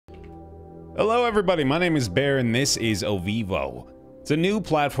Hello everybody, my name is Baer and this is OVIVO. It's a new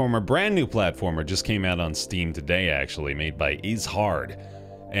platformer, brand new platformer, just came out on Steam today actually, made by IzHard.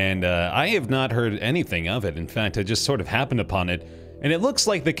 And I have not heard anything of it. In fact, I just sort of happened upon it, and it looks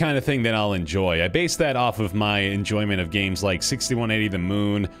like the kind of thing that I'll enjoy. I based that off of my enjoyment of games like 6180 The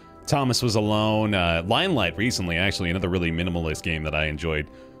Moon, Thomas Was Alone, Limelight recently, actually, another really minimalist game that I enjoyed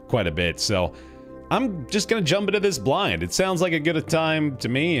quite a bit. So I'm just gonna jump into this blind. It sounds like a good time to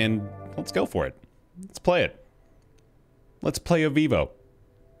me, and let's go for it. Let's play it. Let's play OVIVO.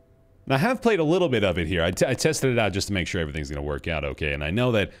 Now, I have played a little bit of it here. I tested it out just to make sure everything's gonna work out okay, and I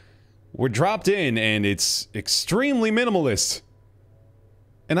know that we're dropped in and it's extremely minimalist.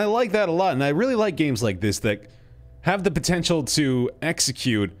 And I like that a lot, and I really like games like this that have the potential to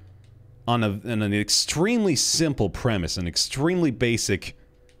execute on an extremely simple premise, an extremely basic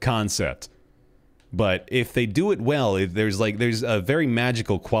concept. But if they do it well, there's a very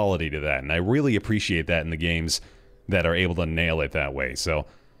magical quality to that, and I really appreciate that in the games that are able to nail it that way. So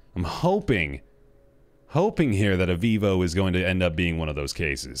I'm hoping here that OVIVO is going to end up being one of those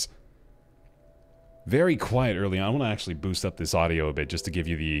cases. Very quiet early on. I want to actually boost up this audio a bit just to give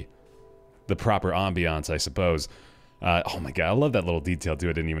you the proper ambiance, I suppose. Oh my god, I love that little detail too.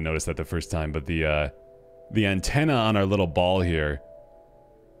 I didn't even notice that the first time, but the antenna on our little ball here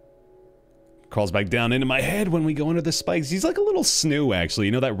crawls back down into my head when we go under the spikes. He's like a little snoo, actually.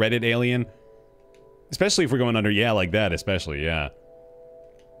 You know that Reddit alien? Especially if we're going under, yeah, like that, especially, yeah.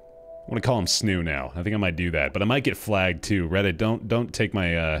 I want to call him Snoo now. I think I might do that, but I might get flagged too. Reddit, don't take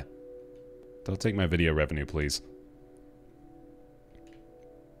my video revenue, please.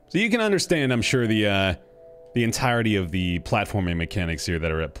 So you can understand, I'm sure, the entirety of the platforming mechanics here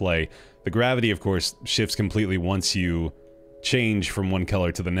that are at play. The gravity, of course, shifts completely once you change from one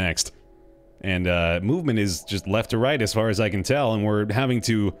color to the next. And movement is just left to right as far as I can tell, and we're having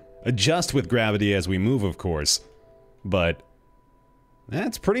to adjust with gravity as we move, of course. But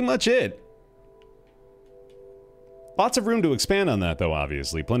that's pretty much it. Lots of room to expand on that, though,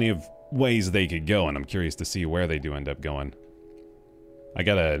 obviously. Plenty of ways they could go, and I'm curious to see where they do end up going. I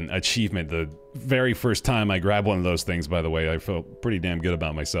got an achievement the very first time I grabbed one of those things, by the way. I felt pretty damn good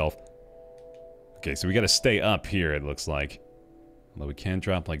about myself. Okay, so we gotta stay up here, it looks like. Although we can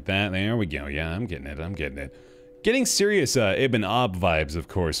drop like that. There we go. Yeah, I'm getting it. I'm getting it. Getting serious Ibn Ob vibes, of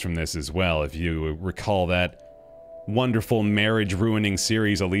course, from this as well. If you recall that wonderful marriage-ruining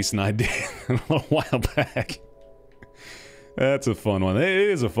series Elise and I did a little while back. That's a fun one. It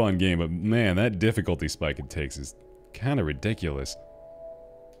is a fun game, but man, that difficulty spike it takes is kind of ridiculous.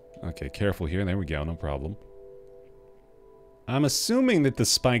 Okay, careful here. There we go. No problem. I'm assuming that the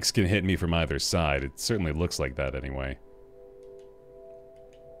spikes can hit me from either side. It certainly looks like that anyway.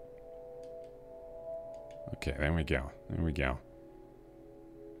 Okay, there we go. There we go.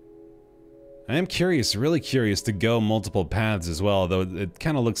 I am curious, really curious, to go multiple paths as well, though it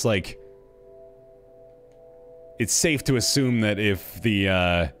kind of looks like it's safe to assume that if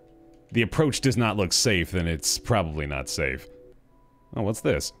the approach does not look safe, then it's probably not safe. Oh, what's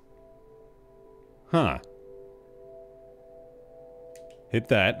this? Huh. Hit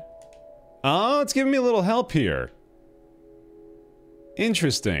that. Oh, it's giving me a little help here.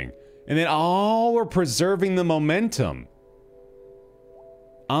 Interesting. And then, oh, we're preserving the momentum.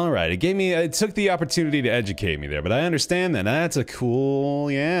 Alright, it took the opportunity to educate me there, but I understand that. That's a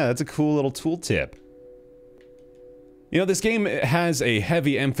cool, yeah, that's a cool little tooltip. You know, this game has a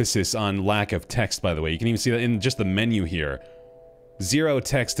heavy emphasis on lack of text, by the way. You can even see that in just the menu here. Zero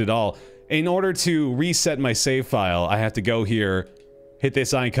text at all. In order to reset my save file, I have to go here, hit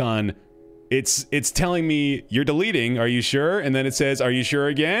this icon. It's telling me, you're deleting, are you sure? And then it says, are you sure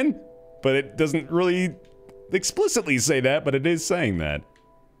again? But it doesn't really explicitly say that, but it is saying that.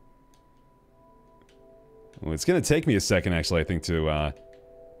 Well, it's gonna take me a second, actually, I think, to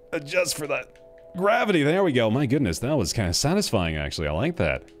adjust for that gravity. There we go. My goodness, that was kind of satisfying, actually. I like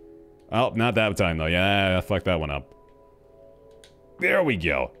that. Oh, not that time, though. Yeah, fuck that one up. There we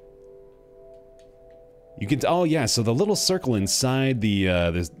go. You can, oh yeah, so the little circle inside the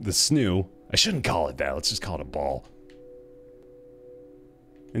snoo, I shouldn't call it that, let's just call it a ball.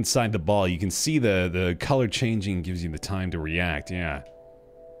 Inside the ball, you can see the color changing gives you the time to react, yeah.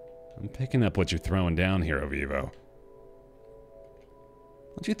 I'm picking up what you're throwing down here, OVIVO. Why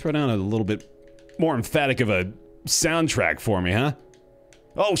don't you throw down a little bit more emphatic of a soundtrack for me, huh?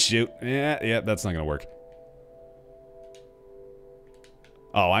 Oh, shoot. Yeah, that's not gonna work.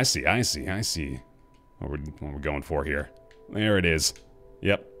 Oh, I see. What we're going for here. There it is.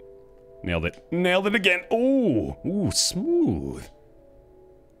 Yep. Nailed it. Nailed it again. Ooh, smooth.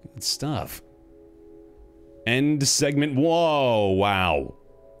 Good stuff. End segment. Whoa, wow.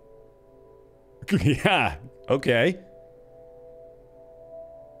 Yeah, okay.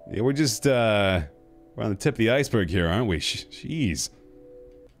 Yeah, we're just, we're on the tip of the iceberg here, aren't we? Jeez.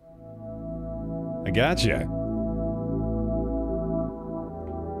 I gotcha.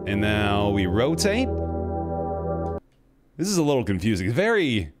 And now we rotate? This is a little confusing.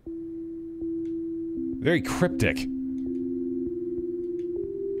 Very cryptic.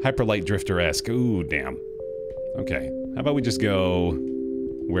 Hyperlight Drifter-esque. Ooh, damn. Okay. How about we just go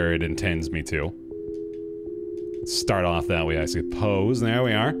where it intends me to? Start off that way, I suppose. There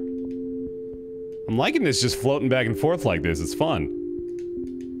we are. I'm liking this just floating back and forth like this. It's fun.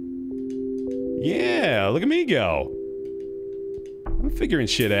 Yeah, look at me go. I'm figuring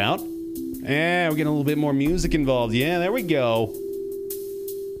shit out. Yeah, we're getting a little bit more music involved. Yeah, there we go.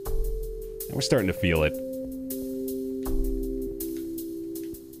 And we're starting to feel it.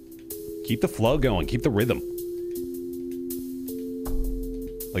 Keep the flow going. Keep the rhythm.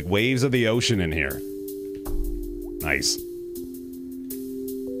 Like waves of the ocean in here. Nice.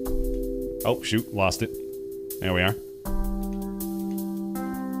 Oh, shoot. Lost it. There we are.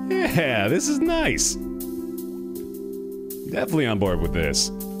 Yeah, this is nice. Definitely on board with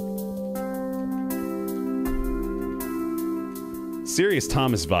this. Serious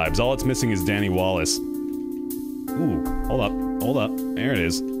Thomas vibes. All it's missing is Danny Wallace. Ooh, hold up. Hold up. There it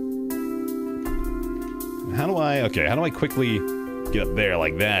is. How do I... Okay, how do I quickly get up there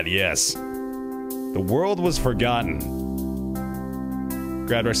like that? Yes. The world was forgotten.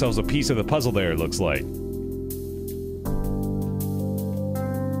 Grabbed ourselves a piece of the puzzle there, it looks like.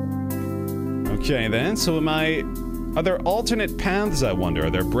 Okay, then. So am I... Are there alternate paths, I wonder? Are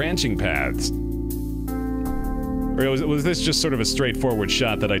there branching paths? Or was this just sort of a straightforward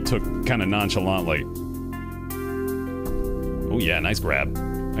shot that I took kind of nonchalantly? Oh yeah, nice grab.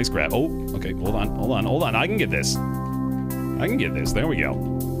 Nice grab. Oh, okay, hold on, hold on, hold on. I can get this. I can get this. There we go.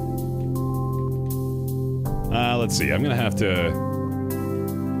 Let's see. I'm gonna have to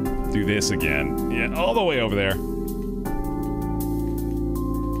do this again. Yeah, all the way over there.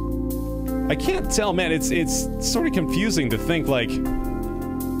 I can't tell, man. It's sort of confusing to think, like...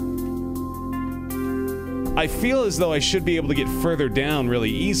 I feel as though I should be able to get further down really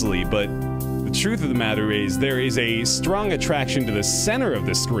easily, but the truth of the matter is there is a strong attraction to the center of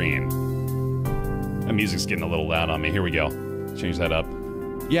the screen. The music's getting a little loud on me. Here we go. Change that up.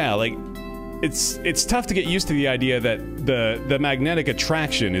 Yeah, like, it's tough to get used to the idea that the magnetic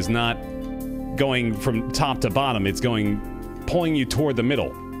attraction is not going from top to bottom. It's pulling you toward the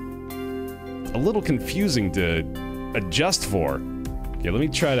middle. A little confusing to adjust for. Okay, let me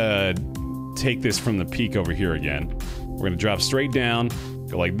try to take this from the peak over here again. We're gonna drop straight down,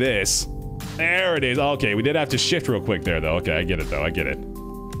 go like this. There it is. Okay, we did have to shift real quick there, though. Okay, I get it, though. I get it.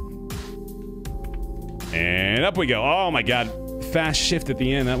 And up we go. Oh, my God. Fast shift at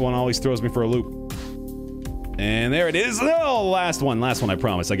the end. That one always throws me for a loop. And there it is. Oh, last one. Last one, I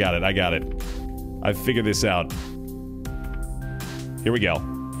promise. I got it. I got it. I've figured this out. Here we go.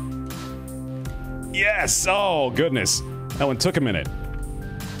 Yes! Oh, goodness. That one took a minute.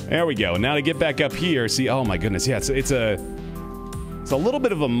 There we go. Now to get back up here, see, oh my goodness, yeah, it's a little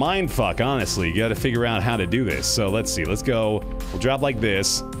bit of a mindfuck, honestly. You gotta figure out how to do this. So let's see, let's go. We'll drop like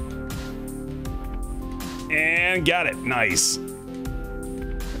this. And got it. Nice.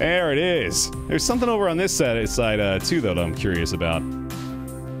 There it is. There's something over on this side too, though, that I'm curious about.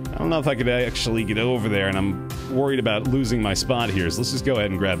 I don't know if I could actually get over there, and I'm worried about losing my spot here, so let's just go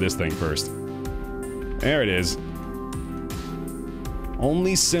ahead and grab this thing first. There it is.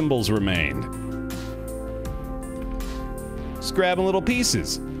 Only symbols remained. Just grabbing little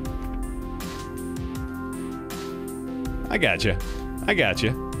pieces. I gotcha. I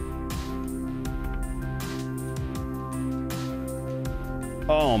gotcha.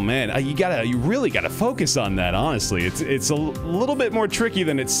 Oh man, you really gotta focus on that, honestly. It's a little bit more tricky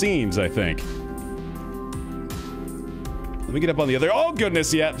than it seems, I think. Let me get up on the other. Oh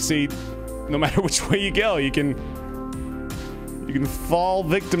goodness, yeah, see, no matter which way you go, you can fall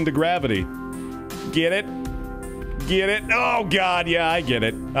victim to gravity. Get it? Get it? Oh god, yeah, I get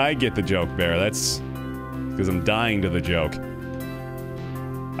it. I get the joke, Baer. That's because I'm dying to the joke.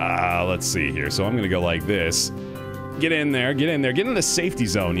 Let's see here. So I'm gonna go like this. Get in there, get in there. Get in the safety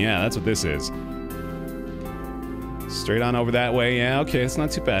zone. Yeah, that's what this is. Straight on over that way. Yeah, okay, it's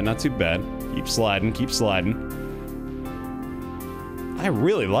not too bad, not too bad. Keep sliding, keep sliding. I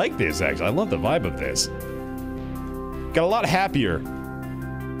really like this, actually. I love the vibe of this. Got a lot happier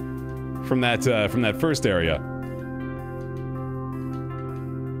from that first area.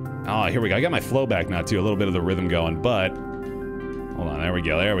 Oh, here we go. I got my flow back now, too. A little bit of the rhythm going, but... Hold on, there we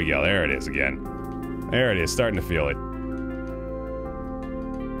go, there we go. There it is again. There it is, starting to feel it.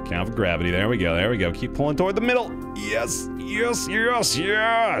 Count for gravity. There we go. There we go. Keep pulling toward the middle. Yes. Yes. Yes.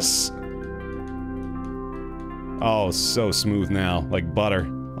 Yes. Oh, so smooth now. Like butter.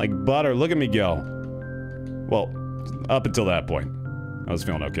 Like butter. Look at me go. Well, up until that point, I was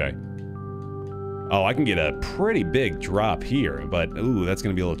feeling okay. Oh, I can get a pretty big drop here, but ooh, that's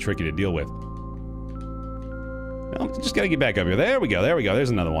gonna be a little tricky to deal with. Well, just gotta get back up here. There we go. There we go.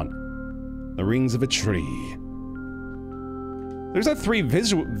 There's another one. The rings of a tree. There's not 3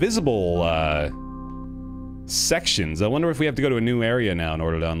 visible sections. I wonder if we have to go to a new area now in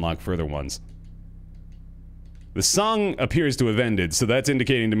order to unlock further ones. The song appears to have ended, so that's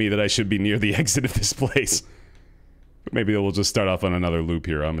indicating to me that I should be near the exit of this place. But maybe we'll just start off on another loop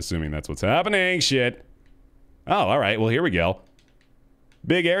here. I'm assuming that's what's happening. Shit. Oh, alright. Well, here we go.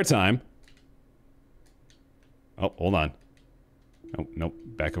 Big airtime. Oh, hold on. Oh, nope.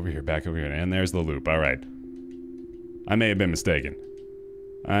 Back over here, back over here. And there's the loop. Alright. I may have been mistaken.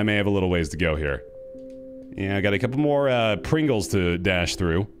 I may have a little ways to go here. Yeah, I got a couple more Pringles to dash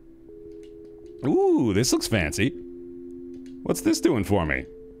through. Ooh, this looks fancy. What's this doing for me?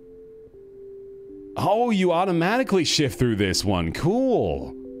 Oh, you automatically shift through this one.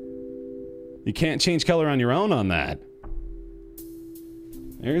 Cool. You can't change color on your own on that.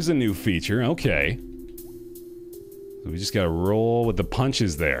 There's a new feature. Okay. So we just gotta roll with the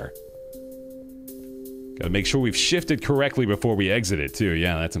punches there. Gotta make sure we've shifted correctly before we exit it, too.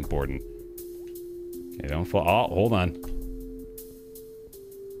 Yeah, that's important. Okay, don't fall. Oh, hold on.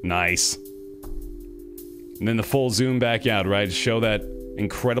 Nice. And then the full zoom back out, right? To show that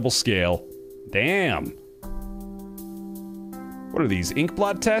incredible scale. Damn. What are these, ink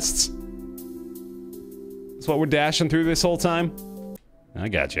blot tests? That's what we're dashing through this whole time? I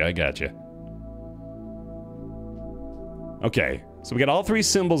got you, I got you. Okay, so we got all 3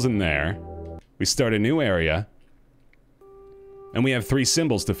 symbols in there. We start a new area. And we have 3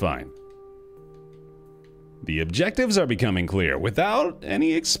 symbols to find. The objectives are becoming clear without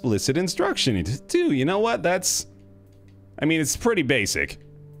any explicit instruction, too. You know what? That's... I mean, it's pretty basic.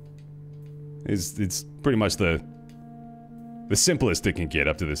 It's pretty much the simplest it can get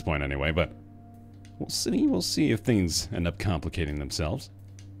up to this point anyway, but... We'll see if things end up complicating themselves.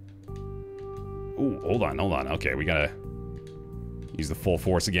 Ooh, hold on. Okay, we gotta... use the full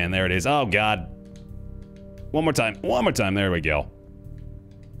force again. There it is. Oh, God. One more time. There we go.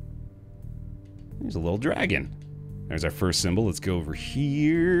 There's a little dragon. There's our first symbol. Let's go over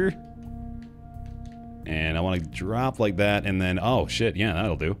here. And I want to drop like that, and then... oh, shit. Yeah,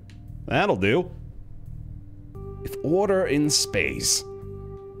 that'll do. That'll do. If order in space.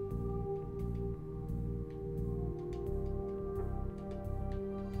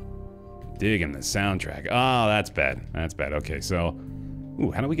 Digging the soundtrack. Oh, that's bad. That's bad. Okay, so...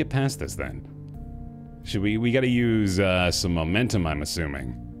 ooh, how do we get past this, then? Should we gotta use, some momentum, I'm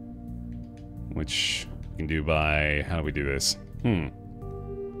assuming. Which we can do by... how do we do this? Ooh,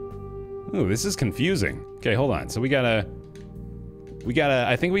 this is confusing. Okay, hold on. So we gotta...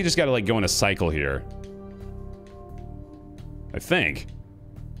 I think we just gotta, like, go in a cycle here. I think.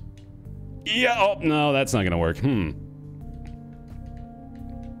 Yeah, oh, no, that's not gonna work. How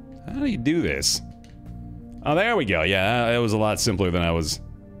do you do this? Oh, there we go. Yeah, it was a lot simpler than I was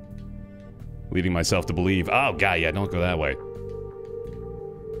leading myself to believe. Oh, God, yeah, don't go that way.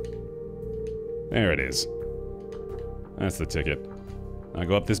 There it is. That's the ticket. I'll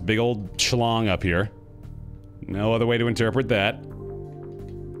go up this big old schlong up here. No other way to interpret that.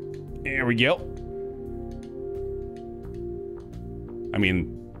 There we go. I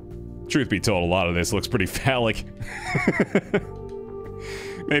mean, truth be told, a lot of this looks pretty phallic.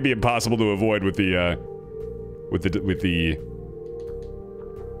 Maybe impossible to avoid with the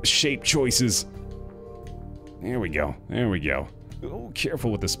shape choices. There we go. There we go. Oh,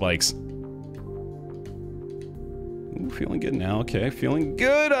 careful with the spikes. Ooh, feeling good now. Okay, feeling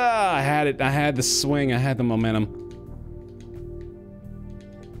good. I had it. I had the swing. I had the momentum.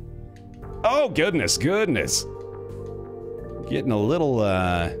 Oh, goodness, goodness. Getting a little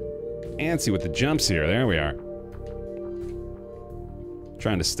antsy with the jumps here. There we are.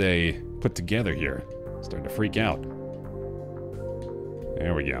 Trying to stay put together here. Starting to freak out.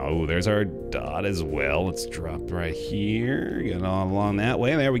 There we go. Oh, there's our dot as well. Let's drop right here. Get all along that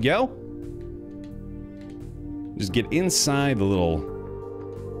way. There we go. Just get inside the little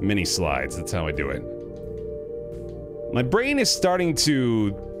mini slides. That's how I do it. My brain is starting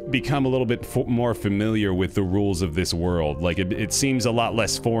to become a little bit more familiar with the rules of this world. Like, it seems a lot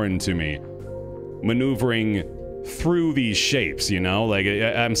less foreign to me. Maneuvering through these shapes, you know? Like,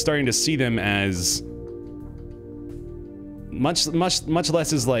 I'm starting to see them as... much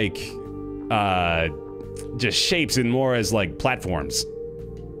less as, like, just shapes and more as, like, platforms.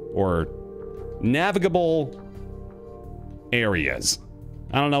 or navigable areas.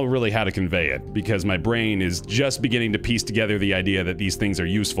 I don't know really how to convey it, because my brain is just beginning to piece together the idea that these things are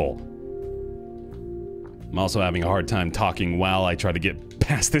useful. I'm also having a hard time talking while I try to get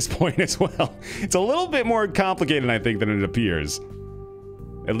past this point as well. It's a little bit more complicated, I think, than it appears.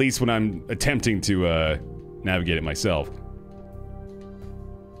 At least when I'm attempting to navigate it myself.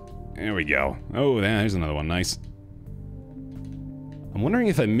 There we go. Oh, there's another one. Nice. I'm wondering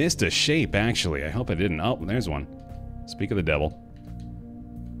if I missed a shape, actually. I hope I didn't. Oh, there's one. Speak of the devil.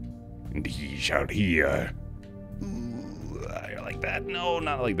 And he's out here. Ooh, I like that. No,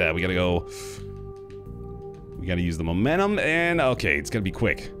 not like that. We gotta go. We gotta use the momentum, and okay, it's gonna be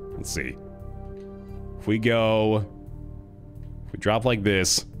quick. Let's see. If we go. If we drop like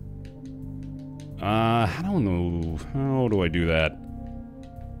this. I don't know. How do I do that?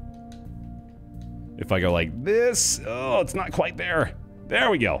 If I go like this. Oh, it's not quite there. There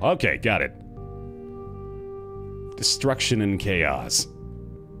we go. Okay, got it. Destruction and chaos.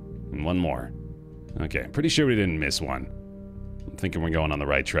 And one more. Okay, pretty sure we didn't miss one. I'm thinking we're going on the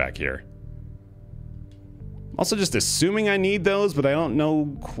right track here. Also just assuming I need those, but I don't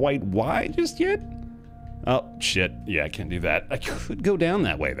know quite why just yet. Oh, shit. Yeah, I can't do that. I could go down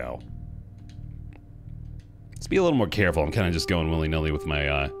that way, though. Let's be a little more careful. I'm kind of just going willy-nilly with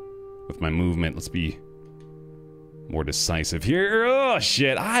my movement. Let's be more decisive here. Oh,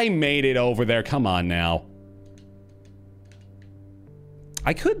 shit. I made it over there. Come on now.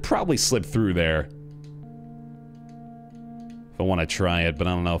 I could probably slip through there. If I want to try it, but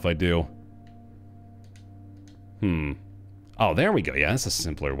I don't know if I do. Oh, there we go. Yeah, that's a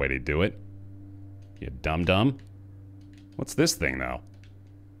simpler way to do it. You dum-dum. What's this thing, though?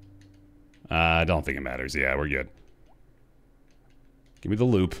 I don't think it matters. Yeah, we're good. Give me the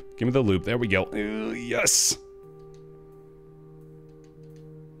loop. Give me the loop. There we go. Yes!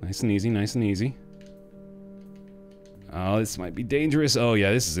 Nice and easy, nice and easy. Oh, this might be dangerous. Oh,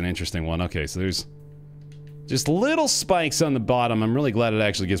 yeah, this is an interesting one. Okay, so there's just little spikes on the bottom. I'm really glad it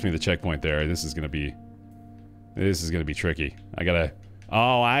actually gives me the checkpoint there. This is gonna be tricky. I gotta...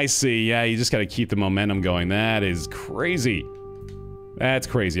 Oh, I see. Yeah, you just gotta keep the momentum going. That is crazy. That's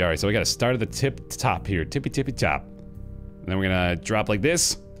crazy. Alright, so we gotta start at the top here. Tippy top. And then we're gonna drop like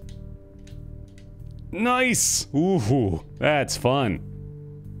this. Nice! Ooh, that's fun.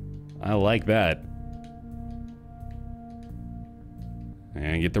 I like that.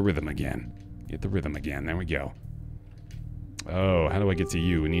 And get the rhythm again. Get the rhythm again. There we go. Oh, how do I get to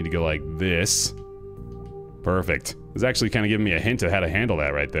you? We need to go like this. Perfect. It's actually kind of giving me a hint of how to handle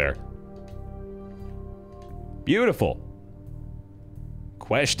that right there. Beautiful.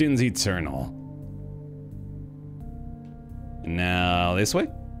 Questions eternal. Now, this way?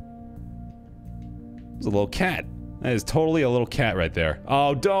 There's a little cat. That is totally a little cat right there.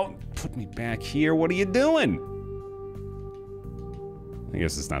 Oh, don't put me back here. What are you doing? I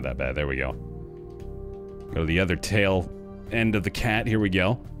guess it's not that bad. There we go. Go to the other tail end of the cat. Here we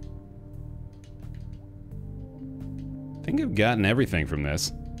go. I think I've gotten everything from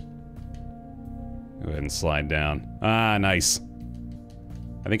this. Go ahead and slide down. Ah, nice.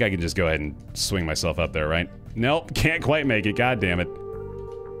 I think I can just go ahead and swing myself up there, right? Nope, can't quite make it. God damn it.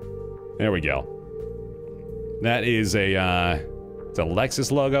 There we go. That is a, it's a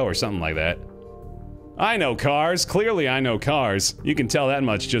Lexus logo or something like that. I know cars. Clearly I know cars. You can tell that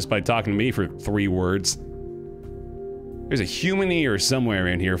much just by talking to me for 3 words. There's a human ear somewhere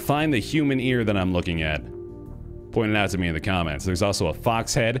in here. Find the human ear that I'm looking at. Point it out to me in the comments. There's also a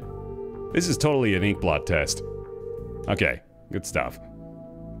fox head. This is totally an ink blot test. Okay, good stuff.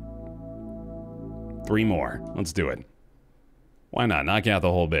 3 more. Let's do it. Why not? Knock out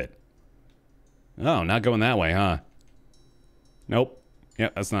the whole bit. Oh, not going that way, huh? Nope.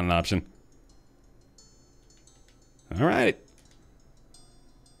 Yep, that's not an option. Alright.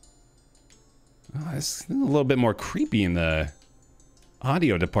 Oh, it's a little bit more creepy in the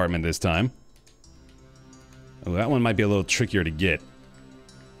audio department this time. Oh, that one might be a little trickier to get.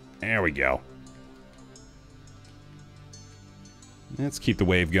 There we go. Let's keep the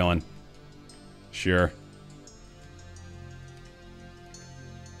wave going. Sure.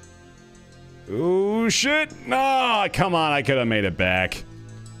 Oh, shit! No, come on, I could have made it back.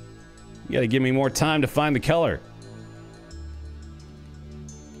 You gotta give me more time to find the color.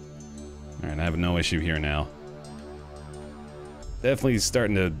 Alright, I have no issue here now. Definitely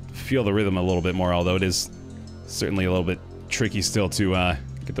starting to feel the rhythm a little bit more, although it is certainly a little bit tricky still to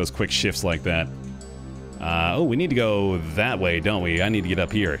get those quick shifts like that. Oh, we need to go that way, don't we? I need to get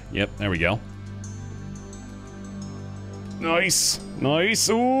up here. Yep, there we go. Nice! Nice!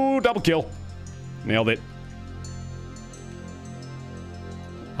 Ooh, double kill! Nailed it.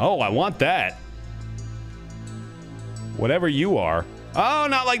 Oh, I want that. Whatever you are. Oh,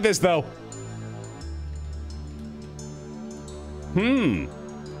 not like this, though.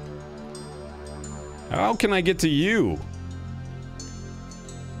 How can I get to you?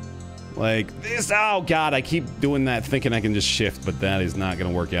 Like this? Oh, God, I keep doing that thinking I can just shift, but that is not going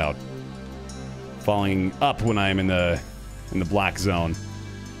to work out. Falling up when I'm in the black zone.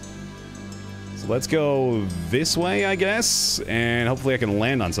 So let's go this way, I guess, and hopefully I can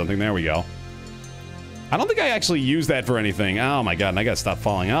land on something. There we go. I don't think I actually use that for anything. Oh my God, and I gotta stop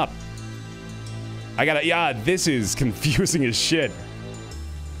falling up. Yeah, this is confusing as shit.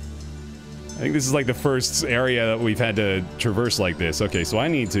 I think this is like the first area that we've had to traverse like this. Okay, so I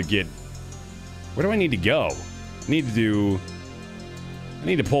need to get... Where do I need to go? I need to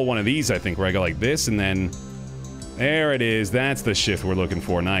pull one of these, I think, where I go like this, and then... There it is. That's the shift we're looking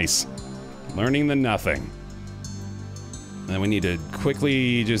for. Nice. Learning the nothing. And then we need to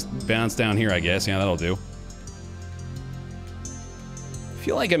quickly just bounce down here, I guess. Yeah, that'll do. I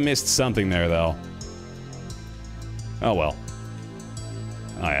feel like I missed something there, though. Oh, well.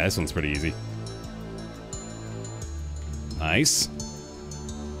 Oh, yeah, this one's pretty easy. Nice.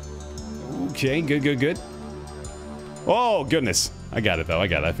 Okay, good, good, good. Oh, goodness. I got it, though. I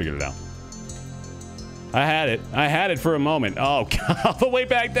got it. I figured it out. I had it. I had it for a moment. Oh, God, all the way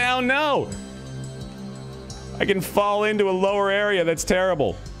back down? No! I can fall into a lower area. That's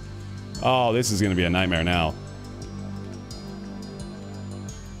terrible. Oh, this is going to be a nightmare now.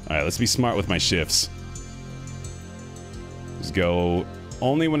 Alright, let's be smart with my shifts. Just go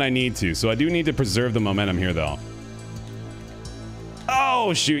only when I need to. So I do need to preserve the momentum here, though.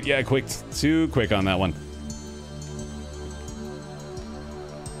 Oh, shoot. Yeah, quick. Too quick on that one.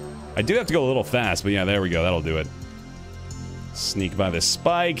 I do have to go a little fast, but yeah, there we go. That'll do it. Sneak by this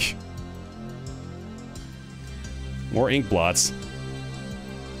spike. More ink blots.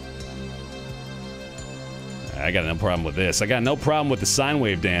 I got no problem with this. I got no problem with the sine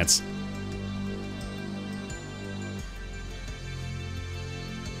wave dance.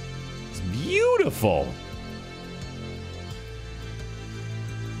 It's beautiful.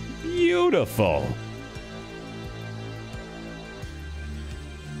 Beautiful.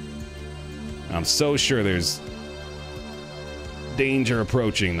 I'm so sure there's danger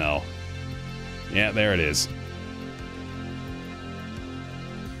approaching, though. Yeah, there it is.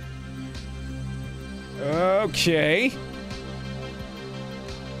 Okay.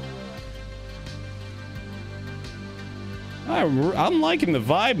 I'm liking the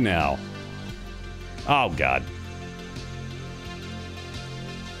vibe now. Oh, God.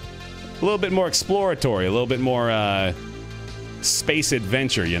 A little bit more exploratory, a little bit more, space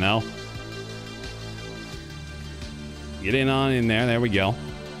adventure, you know? Get in there. There we go.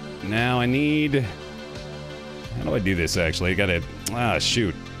 Now I need... How do I do this, actually? I gotta... Ah,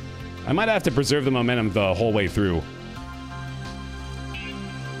 shoot. I might have to preserve the momentum the whole way through.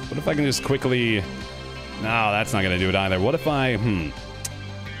 What if I can just quickly... No, that's not gonna do it either. What if I...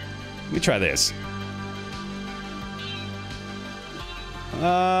 Let me try this.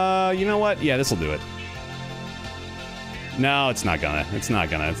 You know what? Yeah, this'll do it. No, it's not gonna. It's not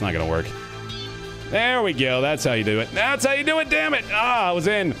gonna work. There we go. That's how you do it. That's how you do it, damn it! Ah, I was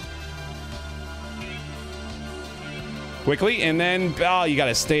in. Quickly, and then... Oh, you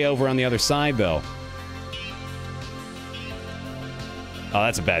gotta stay over on the other side, though. Oh,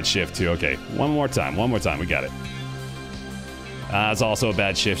 that's a bad shift, too. Okay, one more time. One more time. We got it. That's also a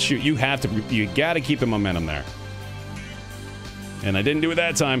bad shift. Shoot, you have to... You gotta keep the momentum there. And I didn't do it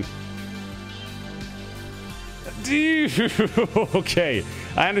that time. Okay,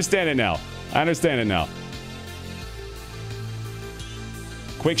 I understand it now. I understand it now.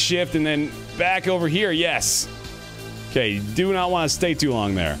 Quick shift and then back over here. Yes. Okay, you do not want to stay too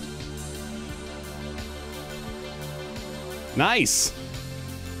long there. Nice.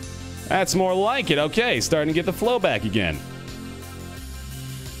 That's more like it. Okay, starting to get the flow back again.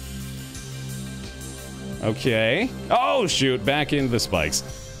 Okay. Oh, shoot. Back into the spikes.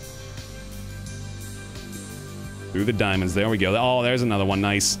 Through the diamonds. There we go. Oh, there's another one.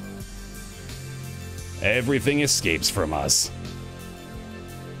 Nice. Everything escapes from us.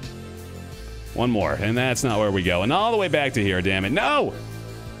 One more, and that's not where we go. And all the way back to here, damn it. No!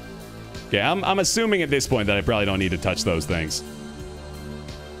 Okay, I'm assuming at this point that I probably don't need to touch those things.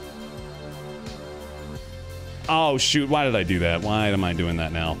 Oh, shoot. Why did I do that? Why am I doing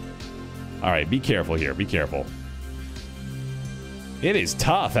that now? All right, be careful here. Be careful. It is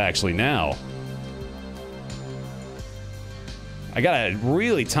tough, actually, now. I gotta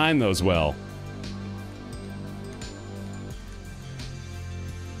really time those well.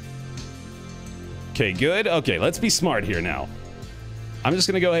 Okay, good. Okay, let's be smart here now. I'm just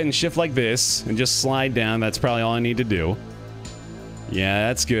gonna go ahead and shift like this and just slide down. That's probably all I need to do. Yeah,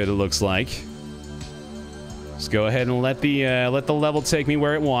 that's good, it looks like. Just go ahead and let the level take me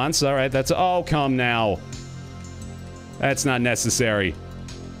where it wants. All right, that's... Oh, come now. That's not necessary.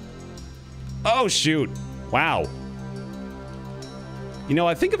 Oh, shoot. Wow. You know,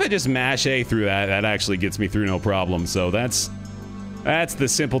 I think if I just mash A through that, that actually gets me through no problem. So that's the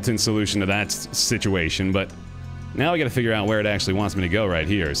simpleton solution to that situation. But now we got to figure out where it actually wants me to go right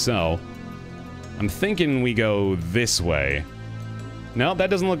here. So I'm thinking we go this way. Nope, that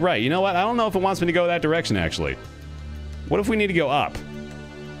doesn't look right. You know what? I don't know if it wants me to go that direction, actually. What if we need to go up?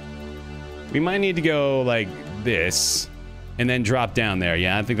 We might need to go like this and then drop down there.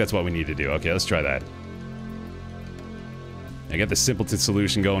 Yeah, I think that's what we need to do. Okay, let's try that. I got the simpleton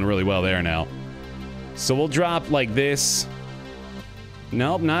solution going really well there now. So we'll drop like this.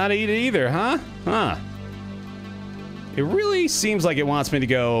 Nope, not either, huh? Huh. It really seems like it wants me to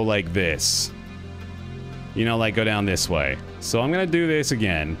go like this. You know, like go down this way. So I'm gonna do this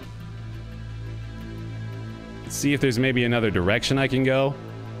again. Let's see if there's maybe another direction I can go.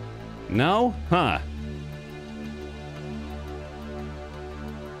 No? Huh.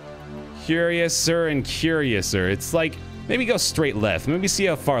 Curiouser and curiouser. It's like, maybe go straight left. Maybe see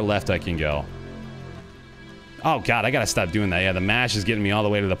how far left I can go. Oh god, I gotta stop doing that. Yeah, the mash is getting me all the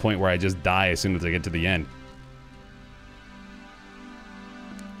way to the point where I just die as soon as I get to the end.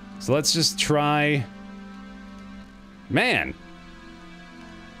 So let's just try... Man!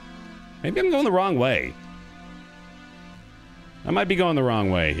 Maybe I'm going the wrong way. I might be going the wrong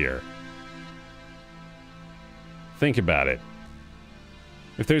way here. Think about it.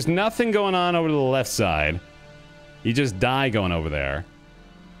 If there's nothing going on over to the left side, you just die going over there.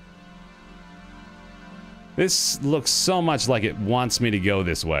 This looks so much like it wants me to go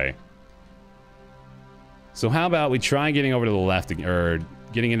this way. So how about we try getting over to the left, or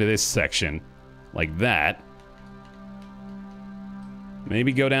getting into this section, like that.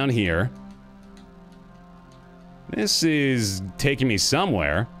 Maybe go down here. This is taking me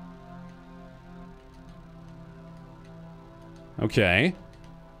somewhere. Okay.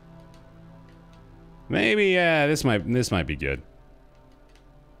 Maybe, yeah, this might be good.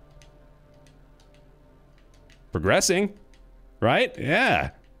 Progressing, right?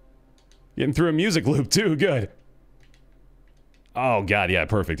 Yeah. Getting through a music loop too, good. Oh god, yeah,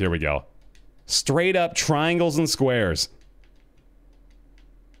 perfect, here we go. Straight up triangles and squares.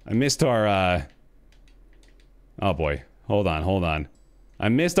 I missed our, oh boy, hold on. I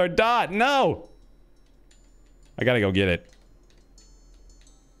missed our dot, no! I gotta go get it.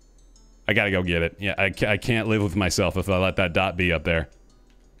 Yeah, I can't live with myself if I let that dot be up there.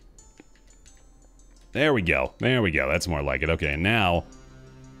 There we go, that's more like it. Okay, and now,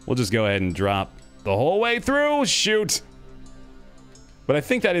 we'll just go ahead and drop the whole way through, shoot! But I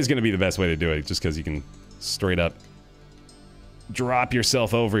think that is gonna be the best way to do it, just because you can straight up drop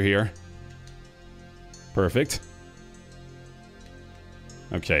yourself over here. Perfect.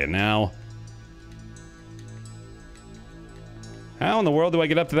 Okay, and now... How in the world do I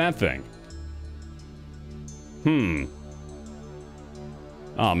get up to that thing?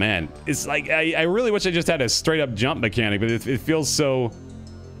 Oh man, it's like, I really wish I just had a straight up jump mechanic, but it feels so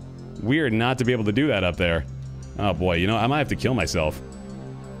weird not to be able to do that up there. Oh boy, you know, I might have to kill myself.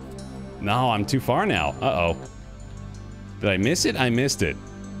 No, I'm too far now. Uh-oh. Did I miss it? I missed it.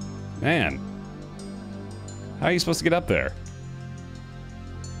 Man. How are you supposed to get up there?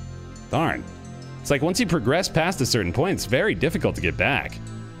 Darn. It's like once you progress past a certain point, it's very difficult to get back.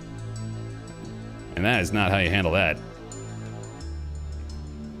 And that is not how you handle that.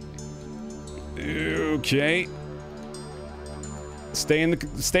 Okay. Stay in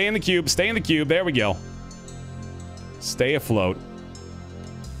the cube, there we go. Stay afloat.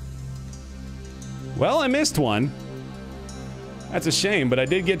 Well, I missed one. That's a shame, but I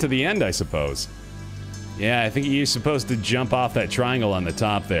did get to the end, I suppose. Yeah, I think you're supposed to jump off that triangle on the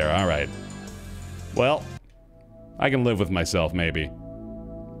top there. Alright. Well, I can live with myself, maybe.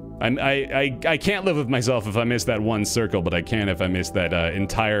 I can't live with myself if I miss that one circle, but I can if I miss that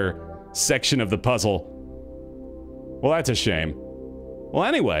entire section of the puzzle. Well, that's a shame. Well,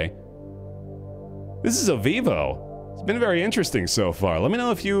 anyway, this is OVIVO. It's been very interesting so far. Let me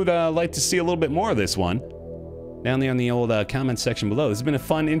know if you'd like to see a little bit more of this one down there in the old comment section below. This has been a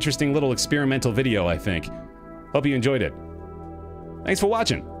fun, interesting little experimental video, I think. Hope you enjoyed it. Thanks for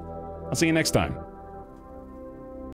watching. I'll see you next time.